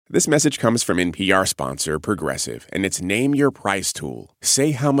This message comes from NPR sponsor Progressive, and it's Name Your Price tool.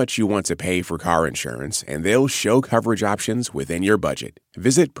 Say how much you want to pay for car insurance, and they'll show coverage options within your budget.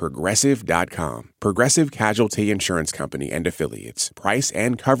 Visit Progressive.com. Progressive Casualty Insurance Company and Affiliates. Price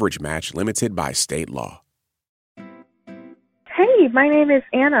and coverage match limited by state law. Hey, my name is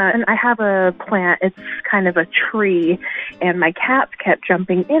Anna, and I have a plant. It's kind of a tree, and my cats kept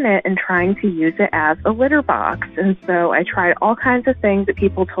jumping in it and trying to use it as a litter box. And so I tried all kinds of things that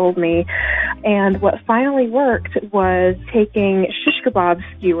people told me, and what finally worked was taking shish kebab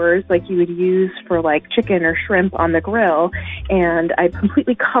skewers like you would use for like chicken or shrimp on the grill, and I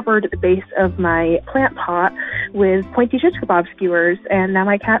completely covered the base of my plant pot with pointy shish kebab skewers, and now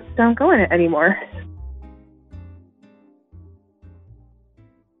my cats don't go in it anymore.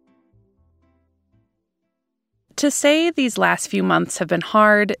 To say these last few months have been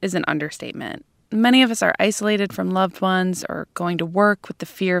hard is an understatement. Many of us are isolated from loved ones or going to work with the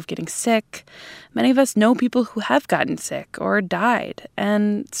fear of getting sick. Many of us know people who have gotten sick or died,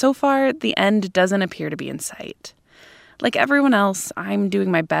 and so far, the end doesn't appear to be in sight. Like everyone else, I'm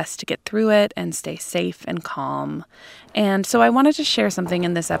doing my best to get through it and stay safe and calm. And so I wanted to share something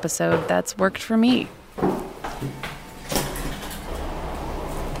in this episode that's worked for me.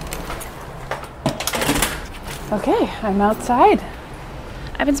 Okay, I'm outside.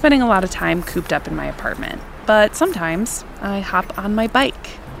 I've been spending a lot of time cooped up in my apartment, but sometimes I hop on my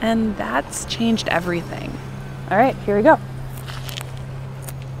bike, and that's changed everything. All right, here we go.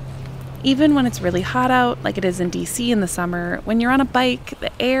 Even when it's really hot out, like it is in DC in the summer, when you're on a bike,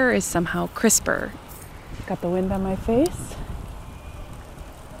 the air is somehow crisper. Got the wind on my face.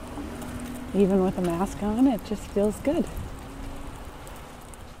 Even with a mask on, it just feels good.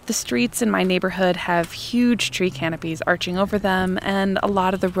 The streets in my neighborhood have huge tree canopies arching over them, and a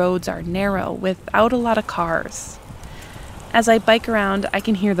lot of the roads are narrow without a lot of cars. As I bike around, I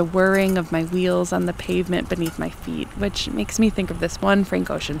can hear the whirring of my wheels on the pavement beneath my feet, which makes me think of this one Frank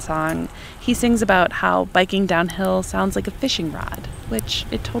Ocean song. He sings about how biking downhill sounds like a fishing rod, which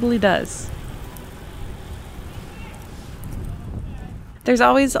it totally does. There's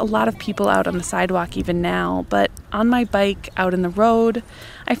always a lot of people out on the sidewalk even now, but on my bike, out in the road,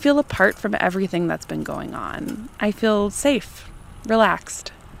 I feel apart from everything that's been going on. I feel safe,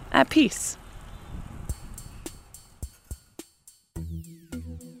 relaxed, at peace.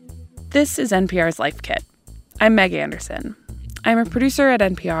 This is NPR's Life Kit. I'm Meg Anderson. I'm a producer at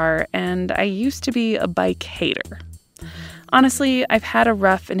NPR, and I used to be a bike hater. Honestly, I've had a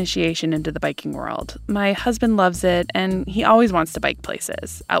rough initiation into the biking world. My husband loves it, and he always wants to bike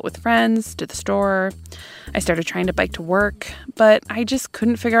places, out with friends, to the store. I started trying to bike to work, but I just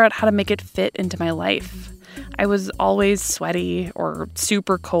couldn't figure out how to make it fit into my life. I was always sweaty or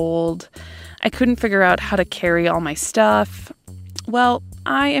super cold. I couldn't figure out how to carry all my stuff. Well,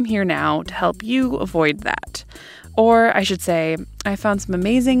 I am here now to help you avoid that. Or I should say, I found some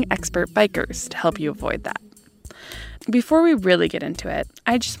amazing expert bikers to help you avoid that. Before we really get into it,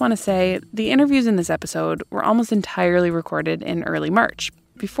 I just want to say the interviews in this episode were almost entirely recorded in early March,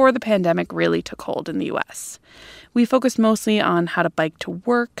 before the pandemic really took hold in the U.S. We focused mostly on how to bike to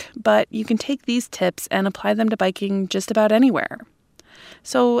work, but you can take these tips and apply them to biking just about anywhere.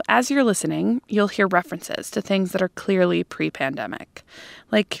 So as you're listening, you'll hear references to things that are clearly pre-pandemic,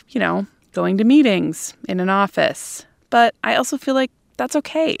 like, going to meetings in an office. But I also feel like that's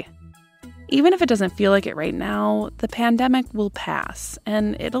okay. Even if it doesn't feel like it right now, the pandemic will pass,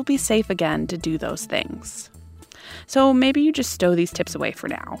 and it'll be safe again to do those things. So maybe you just stow these tips away for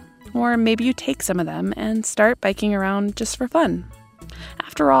now, or maybe you take some of them and start biking around just for fun.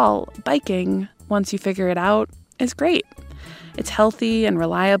 After all, biking, once you figure it out, is great. It's healthy and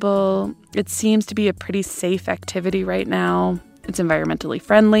reliable. It seems to be a pretty safe activity right now. It's environmentally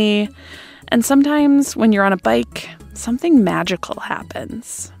friendly. And sometimes when you're on a bike, something magical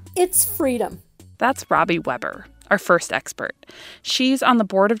happens. It's freedom. That's Robbie Weber, our first expert. She's on the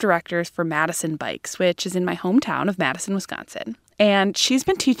board of directors for Madison Bikes, which is in my hometown of Madison, Wisconsin. And she's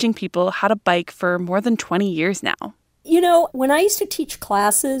been teaching people how to bike for more than 20 years now. When I used to teach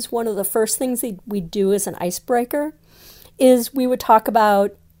classes, one of the first things we'd do as an icebreaker is we would talk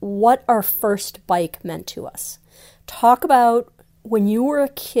about what our first bike meant to us. Talk about when you were a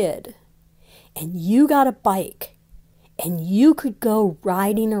kid and you got a bike and you could go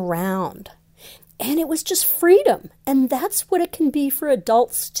riding around. And it was just freedom. And that's what it can be for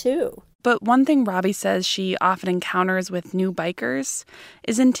adults, too. But one thing Robbie says she often encounters with new bikers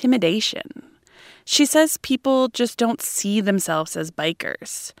is intimidation. She says people just don't see themselves as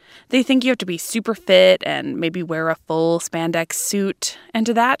bikers. They think you have to be super fit and maybe wear a full spandex suit. And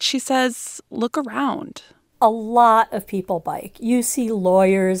to that, she says, look around. a lot of people bike. You see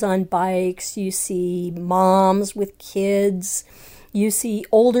lawyers on bikes, you see moms with kids, you see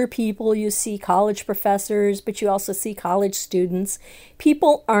older people, you see college professors, but you also see college students.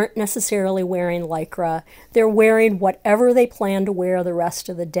 People aren't necessarily wearing Lycra. They're wearing whatever they plan to wear the rest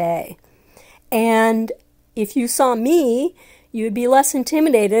of the day. And if you saw me, you would be less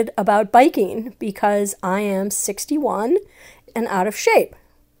intimidated about biking because I am 61 and out of shape.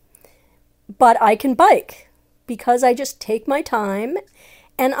 But I can bike because I just take my time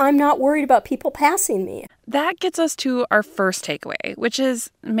and I'm not worried about people passing me. That gets us to our first takeaway, which is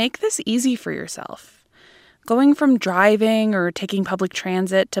make this easy for yourself. Going from driving or taking public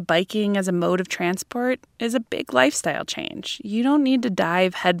transit to biking as a mode of transport is a big lifestyle change. You don't need to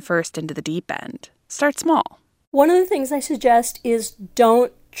dive headfirst into the deep end. Start small. One of the things I suggest is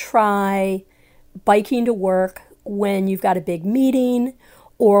don't try biking to work when you've got a big meeting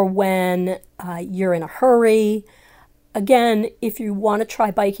or when you're in a hurry. Again, if you want to try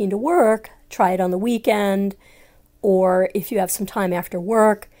biking to work, try it on the weekend or if you have some time after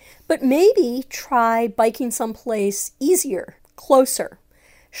work. But maybe try biking someplace easier, closer,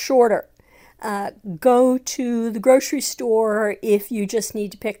 shorter. Go to the grocery store if you just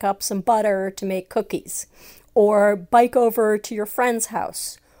need to pick up some butter to make cookies. Or bike over to your friend's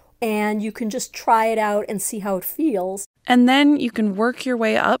house and you can just try it out and see how it feels. And then you can work your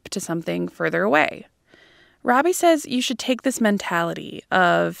way up to something further away. Robbie says you should take this mentality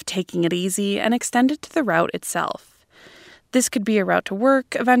of taking it easy and extend it to the route itself. This could be a route to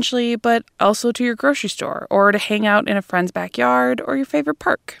work eventually, but also to your grocery store or to hang out in a friend's backyard or your favorite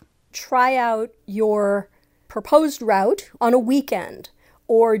park. Try out your proposed route on a weekend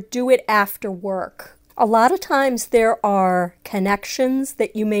or do it after work. A lot of times there are connections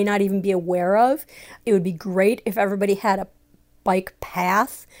that you may not even be aware of. It would be great if everybody had a bike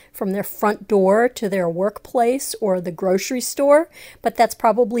path from their front door to their workplace or the grocery store, but that's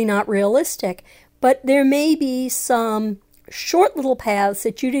probably not realistic. But there may be some short little paths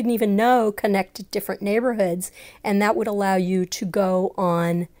that you didn't even know connected different neighborhoods, and that would allow you to go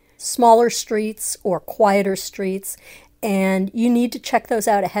on smaller streets or quieter streets, and you need to check those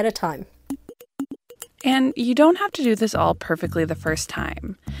out ahead of time. And you don't have to do this all perfectly the first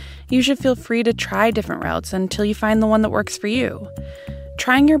time. You should feel free to try different routes until you find the one that works for you.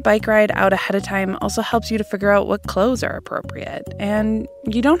 Trying your bike ride out ahead of time also helps you to figure out what clothes are appropriate. And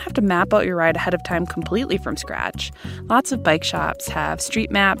you don't have to map out your ride ahead of time completely from scratch. Lots of bike shops have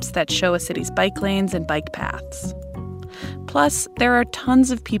street maps that show a city's bike lanes and bike paths. Plus, there are tons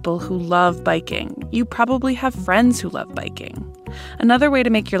of people who love biking. You probably have friends who love biking. Another way to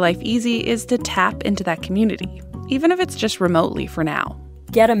make your life easy is to tap into that community, even if it's just remotely for now.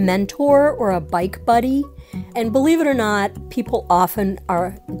 Get a mentor or a bike buddy, and believe it or not, people often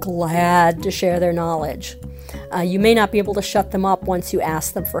are glad to share their knowledge. You may not be able to shut them up once you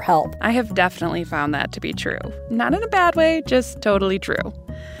ask them for help. I have definitely found that to be true. Not in a bad way, just totally true.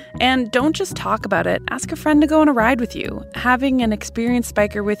 And don't just talk about it, ask a friend to go on a ride with you. Having an experienced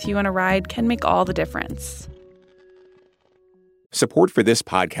biker with you on a ride can make all the difference. Support for this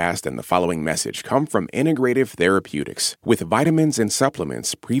podcast and the following message come from Integrative Therapeutics, with vitamins and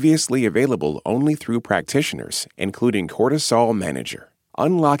supplements previously available only through practitioners, including Cortisol Manager.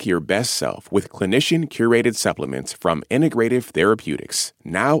 Unlock your best self with clinician-curated supplements from Integrative Therapeutics,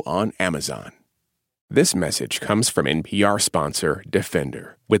 now on Amazon. This message comes from NPR sponsor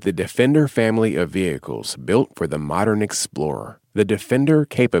Defender. With the Defender family of vehicles built for the modern explorer, the Defender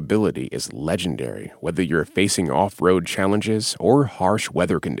capability is legendary, whether you're facing off-road challenges or harsh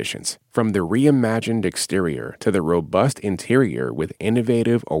weather conditions. From the reimagined exterior to the robust interior with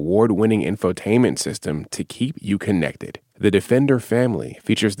innovative, award-winning infotainment system to keep you connected. The Defender family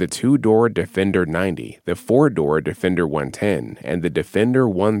features the 2-door Defender 90, the 4-door Defender 110, and the Defender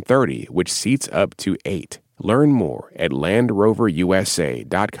 130, which seats up to 8. Learn more at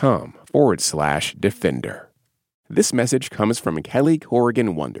LandRoverUSA.com/Defender. This message comes from Kelly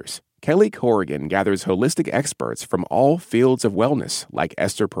Corrigan Wonders. Kelly Corrigan gathers holistic experts from all fields of wellness, like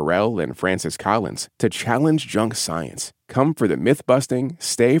Esther Perel and Francis Collins, to challenge junk science. Come for the myth-busting,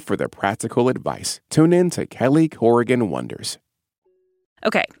 stay for the practical advice. Tune in to Kelly Corrigan Wonders.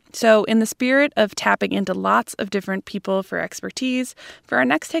 Okay, so in the spirit of tapping into lots of different people for expertise, for our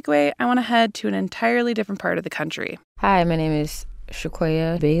next takeaway, I want to head to an entirely different part of the country. Hi, my name is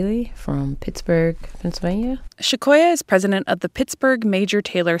Shakoya Bailey from Pittsburgh, Pennsylvania. Shakoya is president of the Pittsburgh Major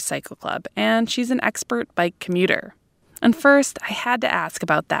Taylor Cycle Club, and she's an expert bike commuter. And first, I had to ask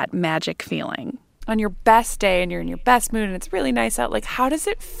about that magic feeling. On your best day and you're in your best mood and it's really nice out, like, how does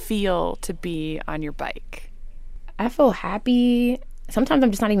it feel to be on your bike? I feel happy. Sometimes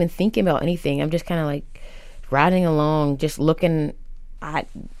I'm just not even thinking about anything. I'm just kind of like riding along, just looking at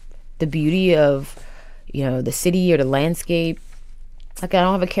the beauty of, the city or the landscape. Like, I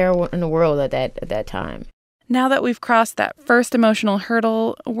don't have a care in the world at that time. Now that we've crossed that first emotional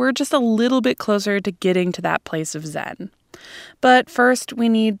hurdle, we're just a little bit closer to getting to that place of zen. But first, we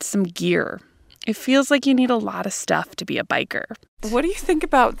need some gear. It feels like you need a lot of stuff to be a biker. What do you think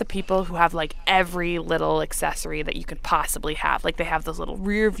about the people who have, like, every little accessory that you could possibly have? Like, they have those little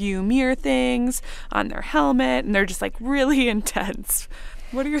rear view mirror things on their helmet, and they're just, like, really intense.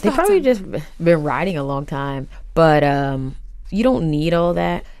 What are your thoughts? They've probably just been riding a long time, but you don't need all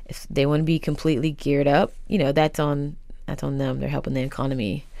that. If they want to be completely geared up, that's on them. They're helping the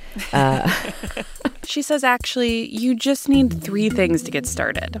economy. She says, actually, you just need 3 things to get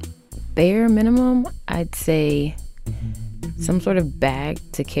started. Bare minimum, I'd say some sort of bag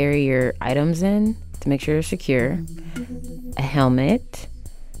to carry your items in to make sure they're secure, a helmet,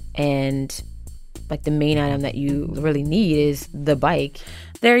 and like the main item that you really need is the bike.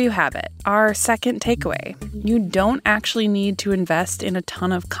 There you have it, our second takeaway. You don't actually need to invest in a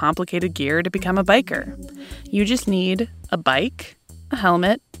ton of complicated gear to become a biker. You just need a bike, a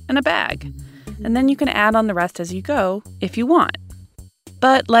helmet, and a bag. And then you can add on the rest as you go if you want.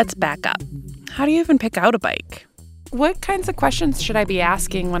 But let's back up. How do you even pick out a bike? What kinds of questions should I be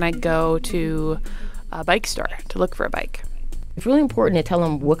asking when I go to a bike store to look for a bike? It's really important to tell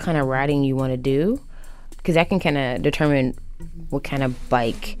them what kind of riding you want to do, because that can kind of determine what kind of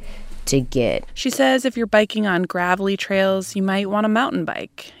bike to get. She says if you're biking on gravelly trails, you might want a mountain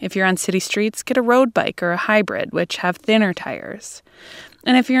bike. If you're on city streets, get a road bike or a hybrid, which have thinner tires.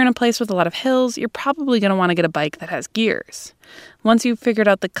 And if you're in a place with a lot of hills, you're probably going to want to get a bike that has gears. Once you've figured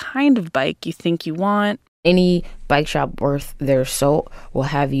out the kind of bike you think you want, any bike shop worth their salt will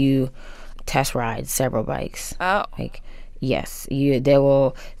have you test ride several bikes. Oh. Yes, they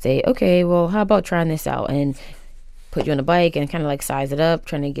will say, okay, well, how about trying this out? And put you on a bike and kind of like size it up,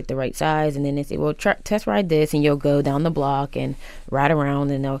 trying to get the right size. And then they say, well, test ride this, and you'll go down the block and ride around,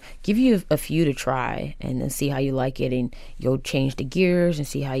 and they'll give you a few to try and then see how you like it. And you'll change the gears and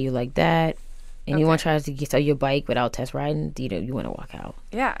see how you like that. And you want to try to sell your bike without test riding, you want to walk out.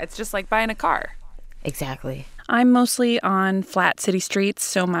 Yeah, it's just like buying a car. Exactly. I'm mostly on flat city streets,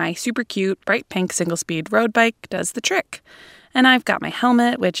 so my super cute, bright pink single-speed road bike does the trick. And I've got my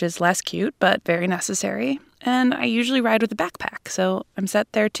helmet, which is less cute, but very necessary. And I usually ride with a backpack, so I'm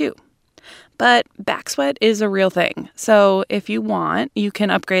set there too. But back sweat is a real thing. So if you want, you can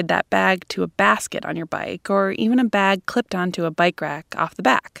upgrade that bag to a basket on your bike, or even a bag clipped onto a bike rack off the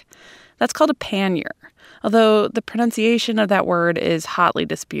back. That's called a pannier, although the pronunciation of that word is hotly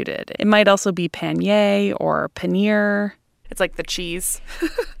disputed. It might also be pannier or pannier. It's like the cheese.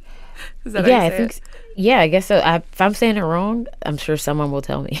 Is that how you say it? Yeah, I guess so. If I'm saying it wrong, I'm sure someone will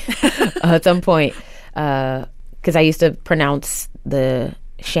tell me at some point. Because I used to pronounce the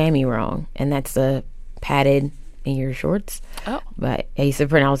chamois wrong, and that's the padded in your shorts. Oh. But I used to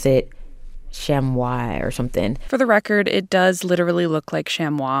pronounce it chamois or something. For the record, it does literally look like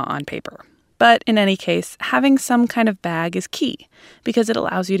chamois on paper. But in any case, having some kind of bag is key because it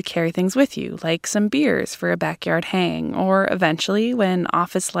allows you to carry things with you, like some beers for a backyard hang, or eventually, when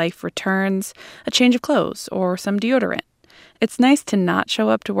office life returns, a change of clothes or some deodorant. It's nice to not show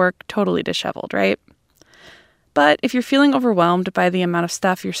up to work totally disheveled, right? But if you're feeling overwhelmed by the amount of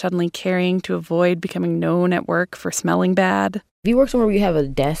stuff you're suddenly carrying to avoid becoming known at work for smelling bad... If you work somewhere where you have a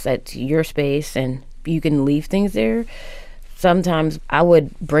desk that's your space and you can leave things there, sometimes I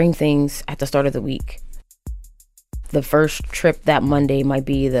would bring things at the start of the week. The first trip that Monday might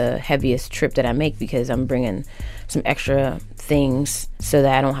be the heaviest trip that I make because I'm bringing some extra things so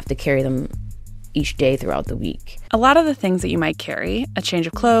that I don't have to carry them each day throughout the week. A lot of the things that you might carry, a change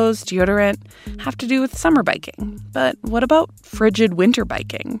of clothes, deodorant, have to do with summer biking. But what about frigid winter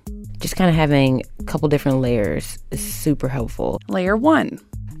biking? Just kind of having a couple different layers is super helpful. Layer 1.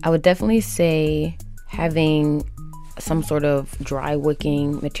 I would definitely say having some sort of dry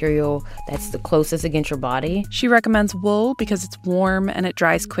wicking material that's the closest against your body. She recommends wool because it's warm and it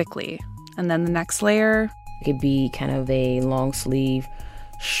dries quickly. And then the next layer... It could be kind of a long sleeve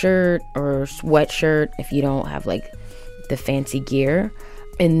shirt or sweatshirt if you don't have like the fancy gear.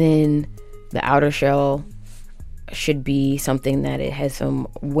 And then the outer shell should be something that it has some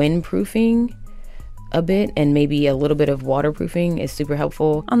windproofing a bit, and maybe a little bit of waterproofing is super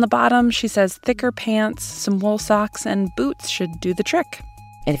helpful. On the bottom, she says thicker pants, some wool socks, and boots should do the trick.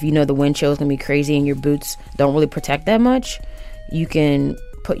 And if you know the wind chill is going to be crazy and your boots don't really protect that much, you can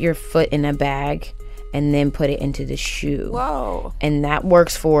put your foot in a bag and then put it into the shoe. Whoa. And that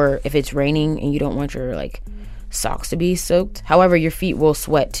works for if it's raining and you don't want your socks to be soaked. However, your feet will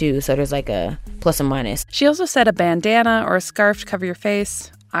sweat too, so there's like a plus and minus. She also said a bandana or a scarf to cover your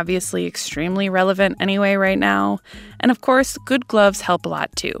face. Obviously extremely relevant anyway right now. And of course, good gloves help a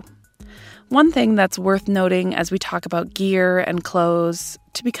lot too. One thing that's worth noting as we talk about gear and clothes,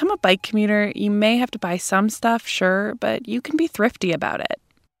 to become a bike commuter, you may have to buy some stuff, sure, but you can be thrifty about it.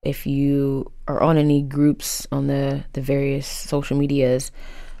 If you are on any groups on the various social medias,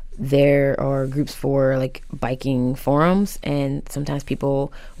 there are groups for like biking forums, and sometimes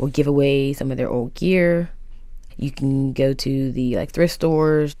people will give away some of their old gear. You can go to the like thrift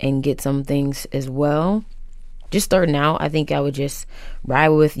stores and get some things as well. Just starting out, I think I would just ride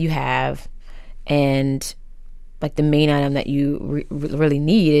with you have, and like the main item that you really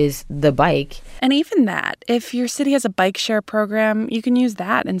need is the bike. And even that, if your city has a bike share program, you can use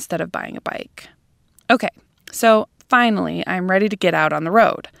that instead of buying a bike. Okay, so finally, I'm ready to get out on the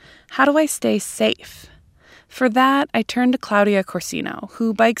road. How do I stay safe? For that, I turned to Claudia Corsino,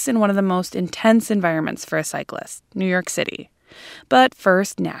 who bikes in one of the most intense environments for a cyclist, New York City. But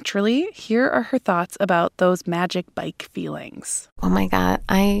first, naturally, here are her thoughts about those magic bike feelings. Oh my God,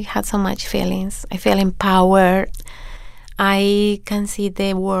 I had so much feelings. I feel empowered. I can see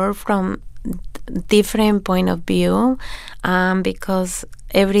the world from different point of view because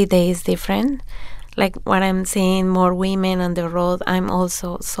every day is different. Like what I'm seeing, more women on the road, I'm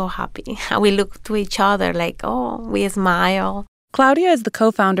also so happy. We look to each other like, oh, we smile. Claudia is the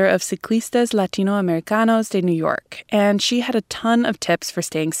co-founder of Ciclistas Latinoamericanos de New York, and she had a ton of tips for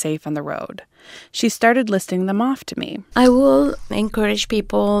staying safe on the road. She started listing them off to me. I will encourage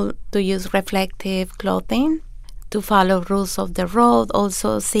people to use reflective clothing, to follow rules of the road,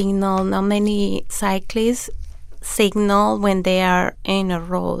 also signal. Not many cyclists signal when they are in a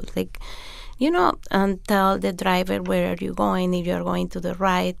road, like, and tell the driver where are you going, if you're going to the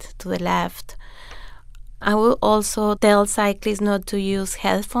right, to the left. I will also tell cyclists not to use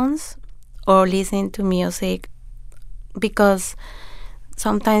headphones or listen to music because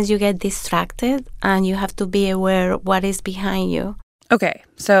sometimes you get distracted and you have to be aware of what is behind you. Okay,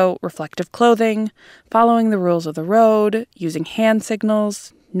 so reflective clothing, following the rules of the road, using hand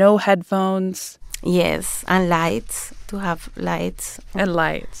signals, no headphones. Yes, and lights, to have lights. And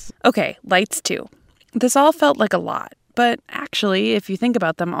lights. Okay, lights too. This all felt like a lot. But actually, if you think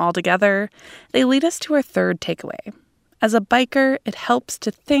about them all together, they lead us to our third takeaway. As a biker, it helps to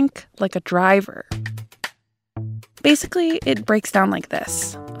think like a driver. Basically, it breaks down like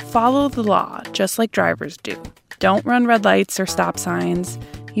this. Follow the law, just like drivers do. Don't run red lights or stop signs.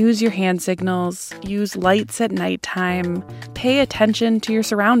 Use your hand signals. Use lights at nighttime. Pay attention to your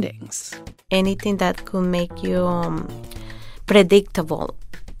surroundings. Anything that could make you predictable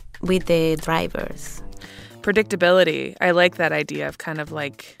with the drivers. Predictability. I like that idea of kind of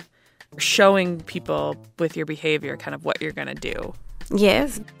like showing people with your behavior kind of what you're going to do.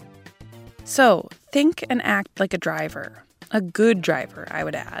 Yes. So think and act like a driver. A good driver, I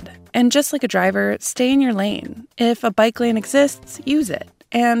would add. And just like a driver, stay in your lane. If a bike lane exists, use it.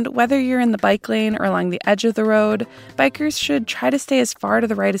 And whether you're in the bike lane or along the edge of the road, bikers should try to stay as far to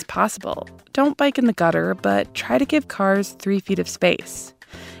the right as possible. Don't bike in the gutter, but try to give cars 3 feet of space.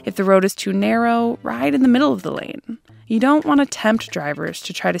 If the road is too narrow, ride in the middle of the lane. You don't want to tempt drivers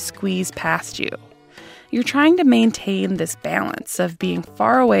to try to squeeze past you. You're trying to maintain this balance of being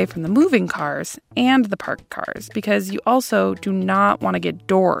far away from the moving cars and the parked cars because you also do not want to get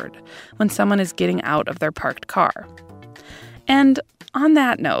doored when someone is getting out of their parked car. And on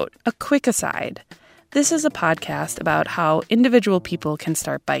that note, a quick aside. This is a podcast about how individual people can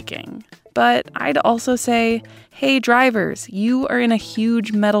start biking. But I'd also say, hey, drivers, you are in a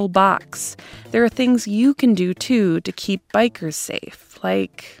huge metal box. There are things you can do, too, to keep bikers safe,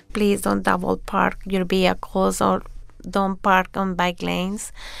 like... Please don't double park your vehicles or don't park on bike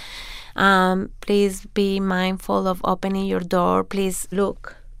lanes. Please be mindful of opening your door. Please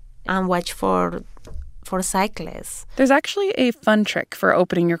look and watch for cyclists. There's actually a fun trick for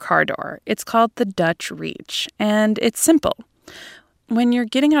opening your car door. It's called the Dutch Reach, and it's simple. When you're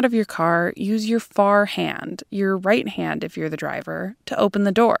getting out of your car, use your far hand, your right hand if you're the driver, to open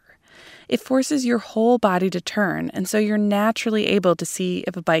the door. It forces your whole body to turn, and so you're naturally able to see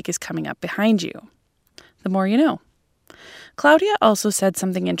if a bike is coming up behind you. The more you know. Claudia also said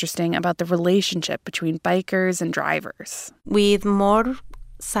something interesting about the relationship between bikers and drivers. With more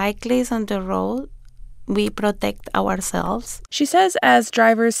cyclists on the road, we protect ourselves. She says as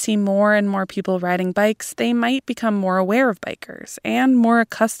drivers see more and more people riding bikes, they might become more aware of bikers and more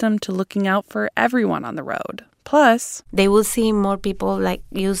accustomed to looking out for everyone on the road. Plus, they will see more people like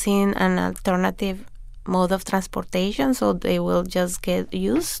using an alternative mode of transportation, so they will just get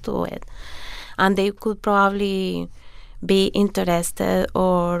used to it. and they could probably be interested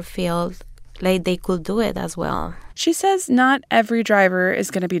or feel like they could do it as well. She says not every driver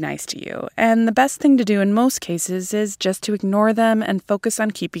is going to be nice to you, and the best thing to do in most cases is just to ignore them and focus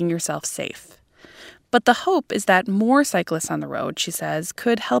on keeping yourself safe. But the hope is that more cyclists on the road, she says,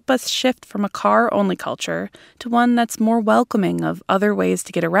 could help us shift from a car-only culture to one that's more welcoming of other ways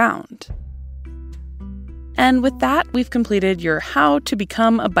to get around. And with that, we've completed your How to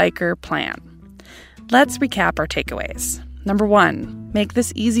Become a Biker plan. Let's recap our takeaways. Number 1, make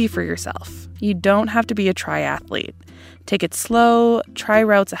this easy for yourself. You don't have to be a triathlete. Take it slow, try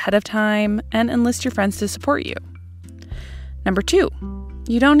routes ahead of time, and enlist your friends to support you. Number 2,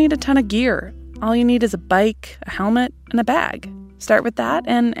 you don't need a ton of gear. All you need is a bike, a helmet, and a bag. Start with that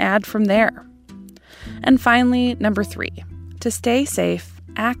and add from there. And finally, number 3, to stay safe,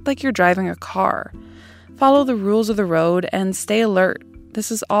 act like you're driving a car. Follow the rules of the road and stay alert.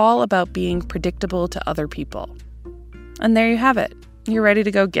 This is all about being predictable to other people. And there you have it. You're ready to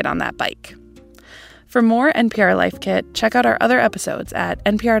go get on that bike. For more NPR Life Kit, check out our other episodes at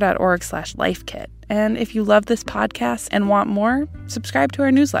npr.org/lifekit. And if you love this podcast and want more, subscribe to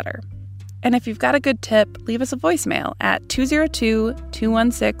our newsletter. And if you've got a good tip, leave us a voicemail at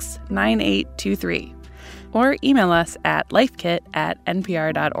 202-216-9823 or email us at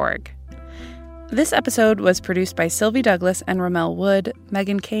lifekit@npr.org. This episode was produced by Sylvie Douglas and Ramel Wood.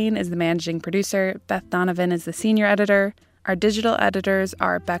 Megan Kane is the managing producer. Beth Donovan is the senior editor. Our digital editors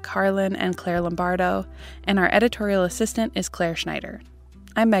are Beck Harlan and Claire Lombardo. And our editorial assistant is Claire Schneider.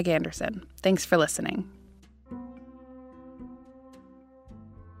 I'm Meg Anderson. Thanks for listening.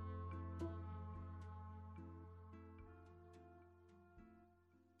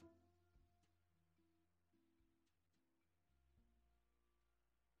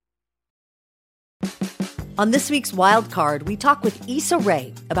 On this week's Wild Card, we talk with Issa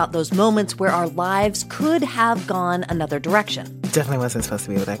Rae about those moments where our lives could have gone another direction. Definitely wasn't supposed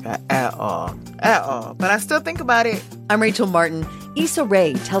to be with that guy at all. At all. But I still think about it. I'm Rachel Martin. Issa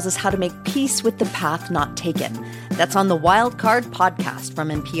Rae tells us how to make peace with the path not taken. That's on the Wild Card podcast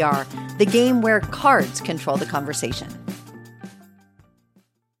from NPR, the game where cards control the conversation.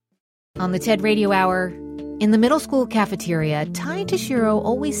 On the TED Radio Hour, in the middle school cafeteria, Ty Tashiro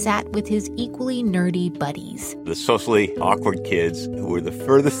always sat with his equally nerdy buddies. The socially awkward kids who were the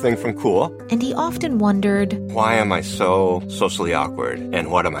furthest thing from cool. And he often wondered, why am I so socially awkward, and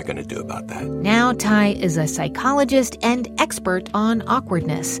what am I going to do about that? Now Ty is a psychologist and expert on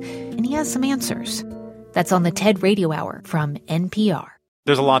awkwardness, and he has some answers. That's on the TED Radio Hour from NPR.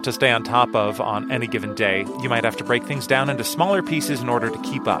 There's a lot to stay on top of on any given day. You might have to break things down into smaller pieces in order to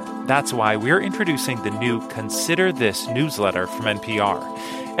keep up. That's why we're introducing the new Consider This newsletter from NPR.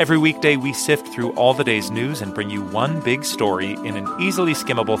 Every weekday, we sift through all the day's news and bring you one big story in an easily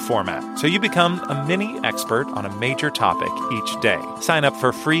skimmable format, so you become a mini expert on a major topic each day. Sign up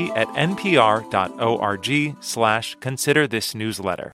for free at npr.org/considerthisnewsletter.